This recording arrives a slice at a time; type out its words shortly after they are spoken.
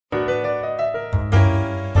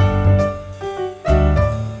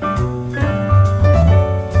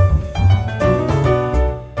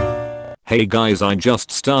Hey guys, I just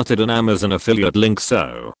started an Amazon affiliate link,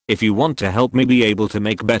 so if you want to help me be able to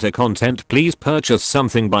make better content, please purchase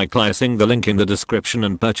something by clicking the link in the description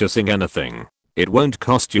and purchasing anything. It won't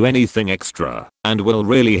cost you anything extra and will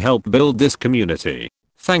really help build this community.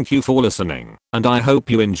 Thank you for listening, and I hope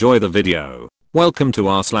you enjoy the video. Welcome to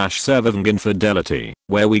r/survivingInfidelity,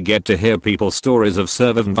 where we get to hear people's stories of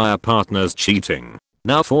surviving via partners cheating.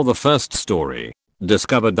 Now for the first story.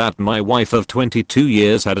 Discovered that my wife of 22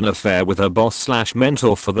 years had an affair with her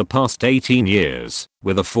boss/mentor for the past 18 years,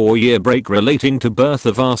 with a 4-year break relating to birth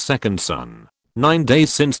of our second son. 9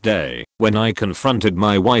 days since day when I confronted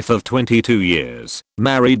my wife of 22 years,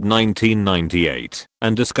 married 1998,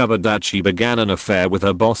 and discovered that she began an affair with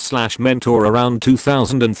her boss/mentor around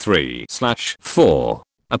 2003/4.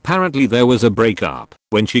 Apparently there was a breakup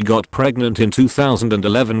when she got pregnant in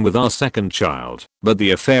 2011 with our second child, but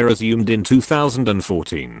the affair resumed in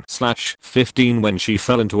 2014/15 when she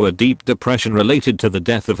fell into a deep depression related to the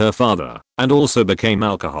death of her father, and also became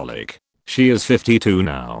alcoholic. She is 52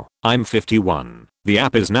 now, I'm 51, the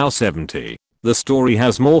app is now 70. The story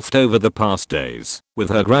has morphed over the past days, with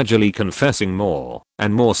her gradually confessing more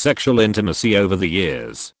and more sexual intimacy over the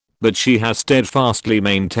years. But she has steadfastly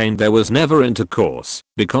maintained there was never intercourse,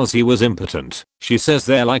 because he was impotent. She says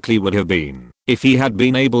there likely would have been, if he had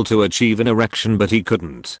been able to achieve an erection, but he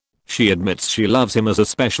couldn't. She admits she loves him as a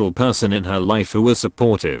special person in her life who was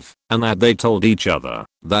supportive, and that they told each other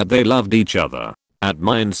that they loved each other. At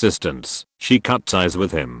my insistence, she cut ties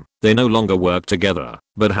with him. They no longer work together,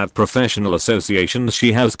 but have professional associations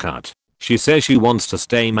she has cut. She says she wants to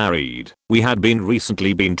stay married. We had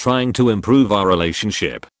recently been trying to improve our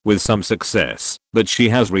relationship, with some success, but she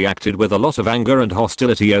has reacted with a lot of anger and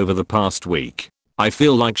hostility over the past week. I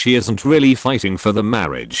feel like she isn't really fighting for the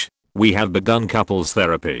marriage. We have begun couples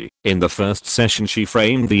therapy. In the first session she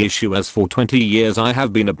framed the issue as, for 20 years I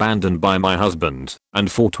have been abandoned by my husband,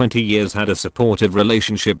 and for 20 years had a supportive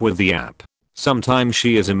relationship with the app. Sometimes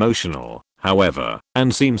she is emotional, however,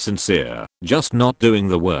 and seems sincere, just not doing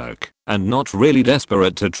the work, and not really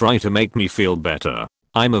desperate to try to make me feel better.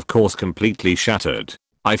 I'm of course completely shattered.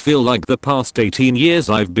 I feel like the past 18 years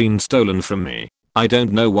I've been stolen from me. I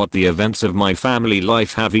don't know what the events of my family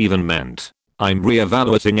life have even meant. I'm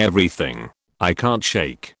reevaluating everything. I can't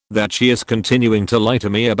shake that she is continuing to lie to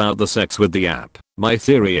me about the sex with the app. My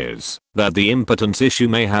theory is that the impotence issue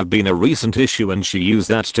may have been a recent issue and she used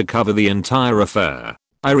that to cover the entire affair.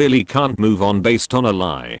 I really can't move on based on a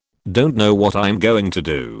lie. Don't know what I'm going to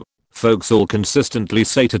do. Folks all consistently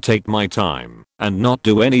say to take my time and not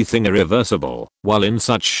do anything irreversible while in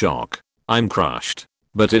such shock. I'm crushed.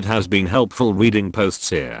 But it has been helpful reading posts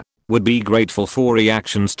here. Would be grateful for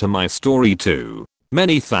reactions to my story too.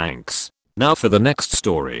 Many thanks. Now for the next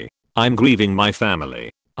story. I'm grieving my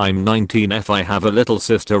family. I'm 19F. I have a little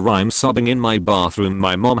sister. I'm sobbing in my bathroom.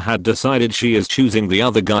 My mom had decided she is choosing the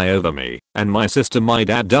other guy over me, and my sister, my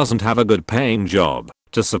dad doesn't have a good paying job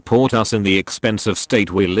to support us in the expensive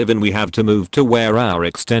state we live in. We have to move to where our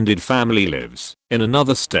extended family lives, in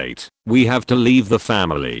another state. We have to leave the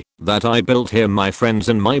family that I built here, my friends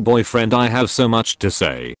and my boyfriend. I have so much to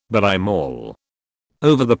say, but I'm all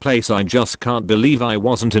over the place. I just can't believe I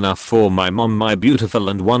wasn't enough for my mom. My beautiful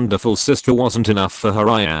and wonderful sister wasn't enough for her.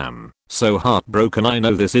 I am so heartbroken. I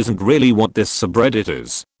know this isn't really what this subreddit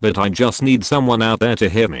is, but I just need someone out there to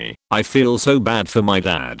hear me. I feel so bad for my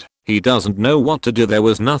dad. He doesn't know what to do. There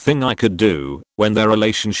was nothing I could do when their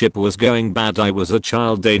relationship was going bad. I was a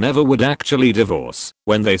child. They never would actually divorce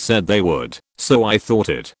when they said they would, so I thought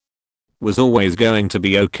it was always going to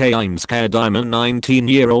be okay. I'm scared. I'm a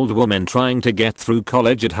 19-year-old woman trying to get through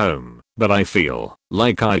college at home, but I feel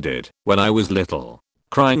like I did when I was little,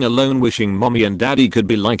 crying alone, wishing mommy and daddy could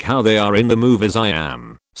be like how they are in the movies. I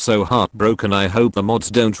am so heartbroken. I hope the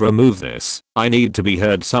mods don't remove this. I need to be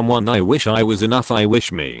heard. Someone. I wish I was enough. I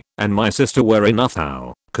wish me and my sister were enough.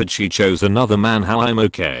 How could she chose another man? How I'm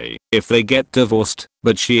okay if they get divorced,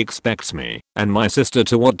 but she expects me and my sister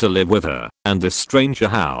to want to live with her, and this stranger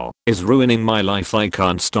how is ruining my life. I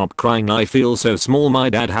can't stop crying. I feel so small. My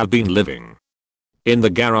dad have been living in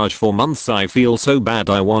the garage for months. I feel so bad.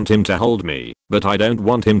 I want him to hold me, but I don't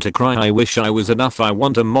want him to cry. I wish I was enough. I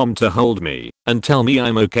want a mom to hold me and tell me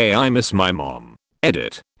I'm okay. I miss my mom.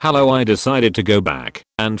 Edit. Hello. I decided to go back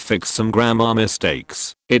and fix some grammar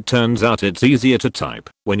mistakes. It turns out it's easier to type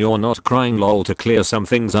when you're not crying. Lol. To clear some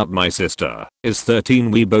things up, my sister is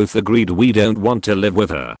 13. We both agreed we don't want to live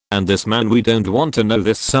with her and this man we don't want to know.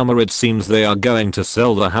 This summer it seems they are going to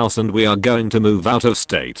sell the house and we are going to move out of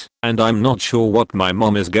state, and I'm not sure what my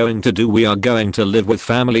mom is going to do. We are going to live with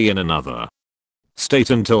family in another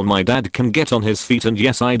State until my dad can get on his feet, and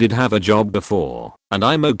yes, I did have a job before, and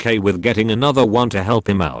I'm okay with getting another one to help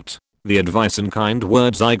him out. The advice and kind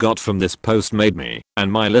words I got from this post made me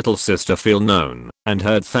and my little sister feel known and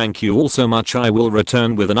heard. Thank you all so much. I will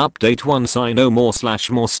return with an update once I know more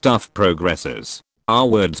stuff progresses. Our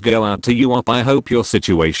words go out to you up. I hope your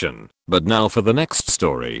situation. But now for the next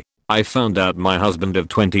story. I found out my husband of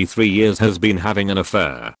 23 years has been having an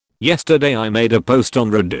affair. Yesterday I made a post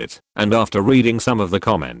on Reddit, and after reading some of the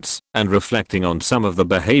comments and reflecting on some of the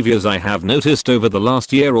behaviors I have noticed over the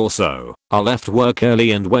last year or so, I left work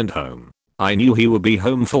early and went home. I knew he would be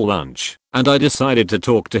home for lunch, and I decided to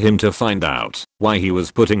talk to him to find out why he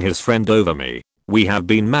was putting his friend over me. We have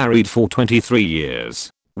been married for 23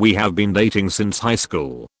 years. We have been dating since high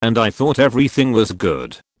school, and I thought everything was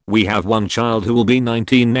good. We have one child who will be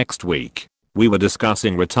 19 next week. We were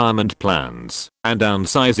discussing retirement plans and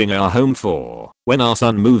downsizing our home for when our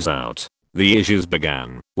son moves out. The issues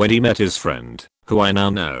began when he met his friend, who I now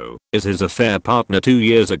know is his affair partner 2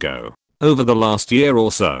 years ago. Over the last year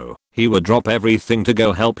or so, he would drop everything to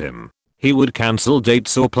go help him. He would cancel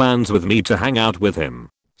dates or plans with me to hang out with him.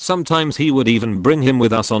 Sometimes he would even bring him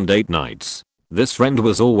with us on date nights. This friend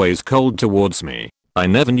was always cold towards me. I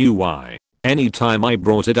never knew why. Anytime I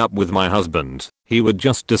brought it up with my husband, he would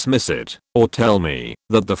just dismiss it or tell me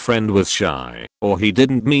that the friend was shy or he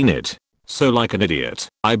didn't mean it. So like an idiot,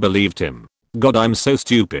 I believed him. God, I'm so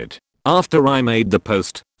stupid. After I made the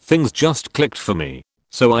post, things just clicked for me.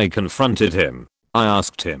 So I confronted him. I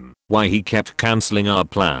asked him why he kept canceling our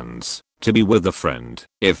plans to be with a friend,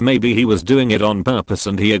 if maybe he was doing it on purpose,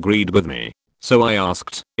 and he agreed with me. So I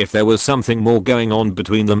asked if there was something more going on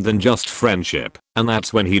between them than just friendship, and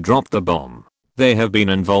that's when he dropped the bomb. They have been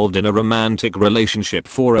involved in a romantic relationship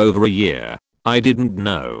for over a year. I didn't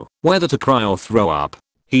know whether to cry or throw up.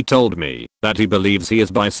 He told me that he believes he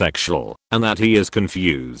is bisexual and that he is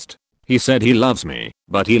confused. He said he loves me,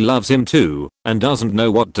 but he loves him too and doesn't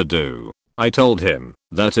know what to do. I told him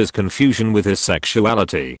that his confusion with his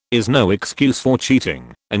sexuality is no excuse for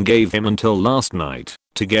cheating and gave him until last night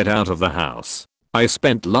to get out of the house. I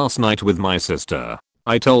spent last night with my sister.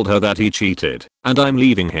 I told her that he cheated and I'm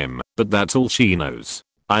leaving him, but that's all she knows.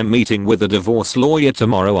 I'm meeting with a divorce lawyer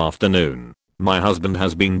tomorrow afternoon. My husband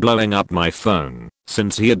has been blowing up my phone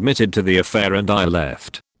since he admitted to the affair and I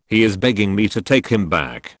left. He is begging me to take him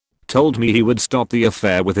back. Told me he would stop the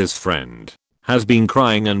affair with his friend. Has been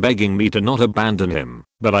crying and begging me to not abandon him,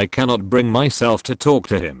 but I cannot bring myself to talk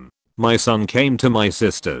to him. My son came to my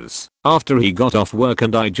sister's after he got off work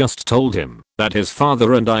and I just told him that his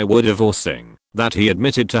father and I were divorcing, that he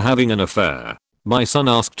admitted to having an affair. My son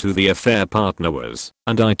asked who the affair partner was,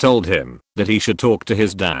 and I told him that he should talk to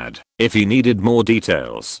his dad if he needed more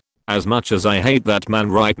details. As much as I hate that man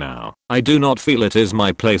right now, I do not feel it is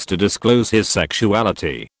my place to disclose his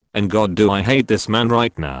sexuality. And God, do I hate this man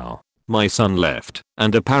right now. My son left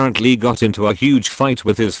and apparently got into a huge fight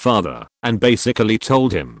with his father and basically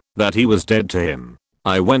told him that he was dead to him.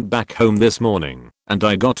 I went back home this morning and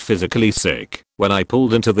I got physically sick when I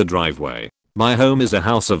pulled into the driveway. My home is a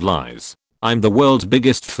house of lies. I'm the world's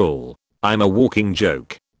biggest fool. I'm a walking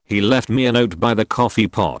joke. He left me a note by the coffee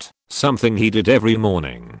pot, something he did every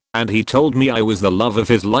morning, and he told me I was the love of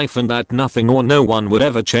his life and that nothing or no one would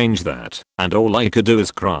ever change that, and all I could do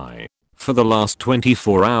is cry. For the last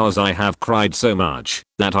 24 hours I have cried so much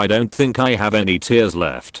that I don't think I have any tears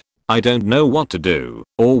left. I don't know what to do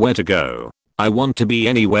or where to go. I want to be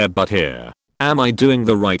anywhere but here. Am I doing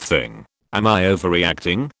the right thing? Am I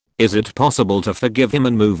overreacting? Is it possible to forgive him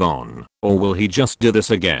and move on, or will he just do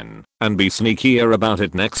this again and be sneakier about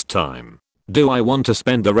it next time? Do I want to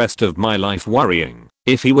spend the rest of my life worrying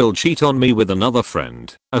if he will cheat on me with another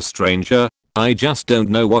friend, a stranger? I just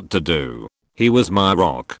don't know what to do. He was my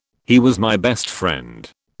rock. He was my best friend.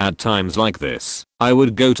 At times like this, I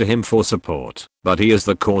would go to him for support, but he is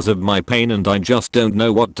the cause of my pain and I just don't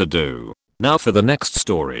know what to do. Now for the next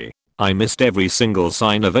story. I missed every single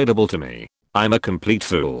sign available to me. I'm a complete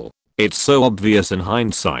fool. It's so obvious in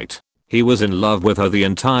hindsight. He was in love with her the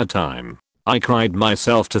entire time. I cried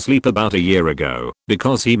myself to sleep about a year ago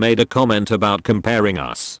because he made a comment about comparing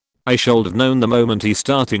us. I should have known the moment he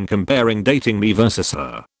started comparing dating me versus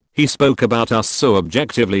her. He spoke about us so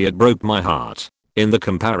objectively it broke my heart. In the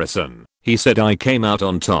comparison, he said I came out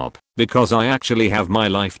on top because I actually have my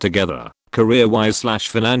life together, career-wise /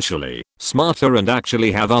 financially, smarter and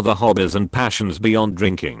actually have other hobbies and passions beyond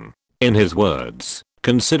drinking. In his words,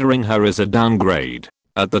 considering her is a downgrade.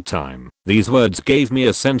 At the time, these words gave me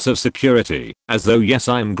a sense of security, as though yes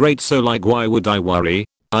I'm great so like why would I worry?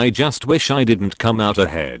 I just wish I didn't come out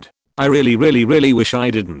ahead. I really wish I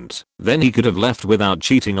didn't. Then he could have left without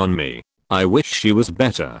cheating on me. I wish she was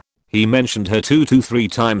better. He mentioned her 2 to 3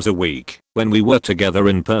 times a week. When we were together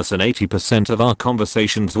in person 80% of our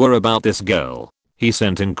conversations were about this girl. He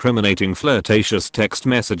sent incriminating flirtatious text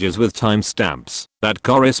messages with timestamps that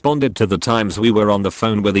corresponded to the times we were on the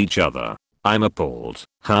phone with each other. I'm appalled.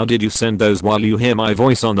 How did you send those while you hear my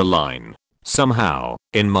voice on the line? Somehow,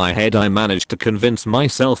 in my head I managed to convince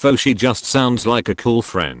myself, oh, she just sounds like a cool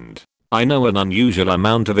friend. I know an unusual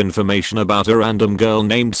amount of information about a random girl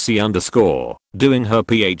named C underscore doing her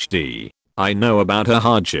PhD. I know about her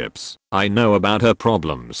hardships. I know about her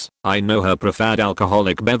problems. I know her preferred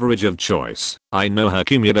alcoholic beverage of choice. I know her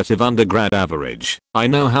cumulative undergrad average. I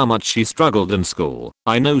know how much she struggled in school.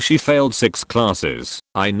 I know she failed 6 classes.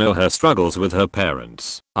 I know her struggles with her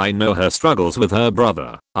parents. I know her struggles with her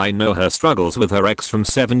brother. I know her struggles with her ex from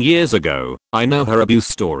 7 years ago. I know her abuse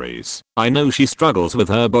stories. I know she struggles with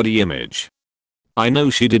her body image. I know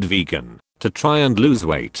she did vegan to try and lose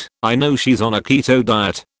weight. I know she's on a keto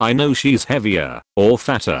diet. I know she's heavier or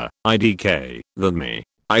fatter, IDK, than me.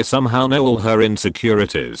 I somehow know all her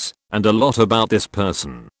insecurities and a lot about this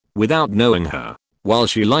person without knowing her. While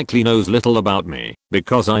she likely knows little about me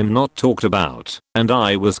because I'm not talked about and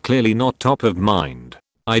I was clearly not top of mind.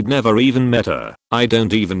 I'd never even met her. I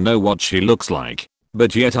don't even know what she looks like.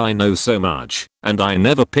 But yet I know so much and I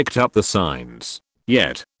never picked up the signs.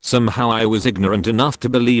 Yet, somehow I was ignorant enough to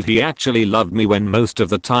believe he actually loved me when most of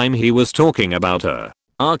the time he was talking about her.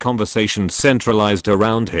 Our conversations centralized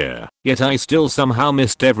around here, yet I still somehow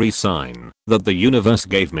missed every sign that the universe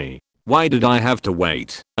gave me. Why did I have to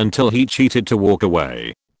wait until he cheated to walk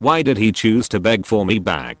away? Why did he choose to beg for me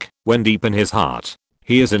back when deep in his heart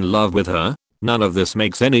he is in love with her? None of this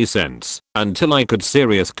makes any sense until I could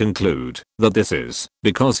seriously conclude that this is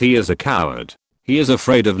because he is a coward. He is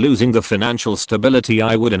afraid of losing the financial stability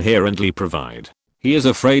I would inherently provide. He is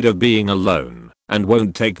afraid of being alone and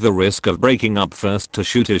won't take the risk of breaking up first to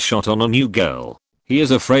shoot his shot on a new girl. He is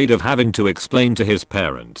afraid of having to explain to his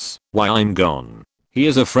parents why I'm gone. He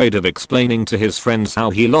is afraid of explaining to his friends how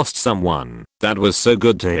he lost someone that was so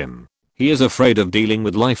good to him. He is afraid of dealing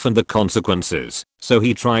with life and the consequences, so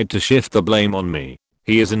he tried to shift the blame on me.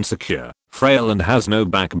 He is insecure, frail and has no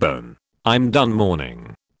backbone. I'm done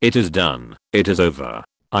mourning. It is done. It is over.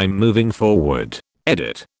 I'm moving forward.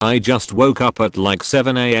 Edit. I just woke up at like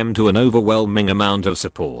 7 AM to an overwhelming amount of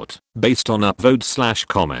support based on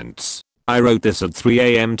upvotes/comments. I wrote this at 3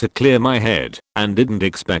 AM to clear my head and didn't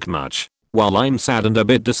expect much. While I'm sad and a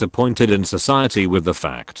bit disappointed in society with the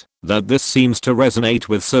fact that this seems to resonate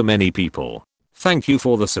with so many people. Thank you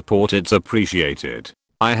for the support, it's appreciated.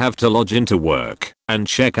 I have to log into work and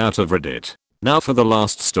check out of Reddit. Now for the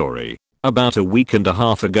last story. About a week and a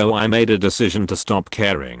half ago I made a decision to stop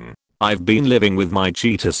caring. I've been living with my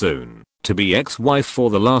cheater soon to be ex-wife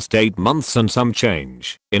for the last 8 months and some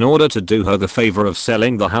change in order to do her the favor of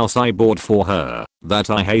selling the house I bought for her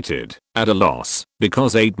that I hated at a loss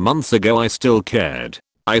because 8 months ago I still cared.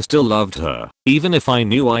 I still loved her even if I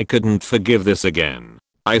knew I couldn't forgive this again.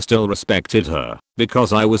 I still respected her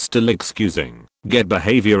because I was still excusing get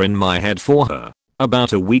behavior in my head for her.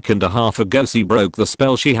 About a week and a half ago she broke the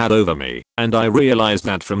spell she had over me, and I realized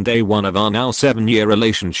that from day one of our now 7-year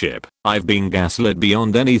relationship, I've been gaslit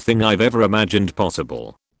beyond anything I've ever imagined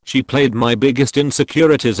possible. She played my biggest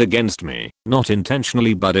insecurities against me, not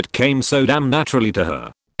intentionally but it came so damn naturally to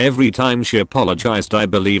her. Every time she apologized I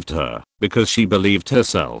believed her, because she believed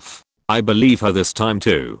herself. I believe her this time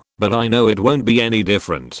too, but I know it won't be any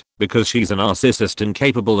different, because she's a narcissist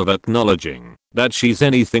incapable of acknowledging that she's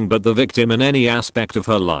anything but the victim in any aspect of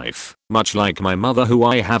her life, much like my mother who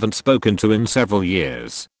I haven't spoken to in several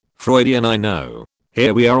years. Freudian, I know.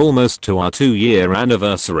 Here we are almost to our 2-year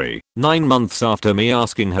anniversary, 9 months after me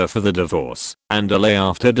asking her for the divorce, and delay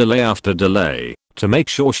after delay after delay, to make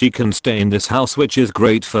sure she can stay in this house, which is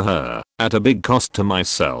great for her, at a big cost to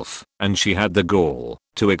myself, and she had the gall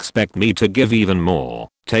to expect me to give even more,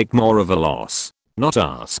 take more of a loss, not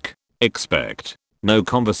ask, expect. No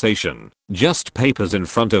conversation, just papers in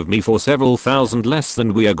front of me for several thousand less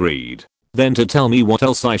than we agreed. Then to tell me what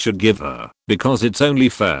else I should give her, because it's only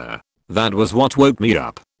fair. That was what woke me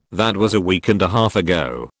up. That was a week and a half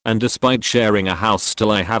ago, and despite sharing a house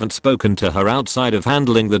still I haven't spoken to her outside of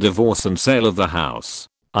handling the divorce and sale of the house.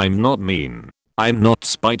 I'm not mean. I'm not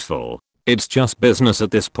spiteful. It's just business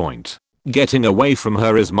at this point. Getting away from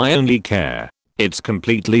her is my only care. It's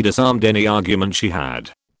completely disarmed any argument she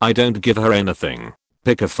had. I don't give her anything.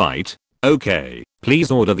 Pick a fight? Okay. Please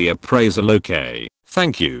order the appraisal, okay?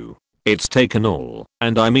 Thank you. It's taken all,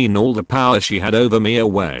 and I mean all the power she had over me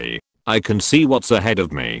away. I can see what's ahead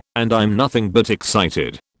of me, and I'm nothing but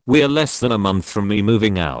excited. We're less than a month from me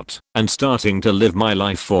moving out and starting to live my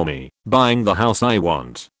life for me, buying the house I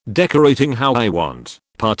want, decorating how I want,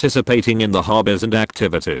 participating in the hobbies and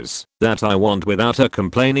activities that I want without her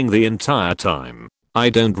complaining the entire time. I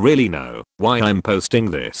don't really know why I'm posting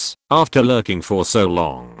this after lurking for so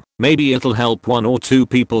long. Maybe it'll help one or two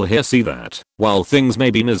people here see that while things may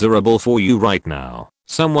be miserable for you right now,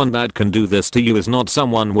 someone that can do this to you is not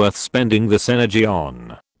someone worth spending this energy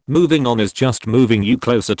on. Moving on is just moving you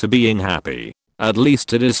closer to being happy. At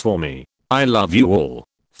least it is for me. I love you all.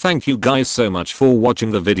 Thank you guys so much for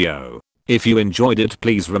watching the video. If you enjoyed it,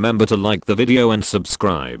 please remember to like the video and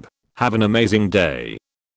subscribe. Have an amazing day.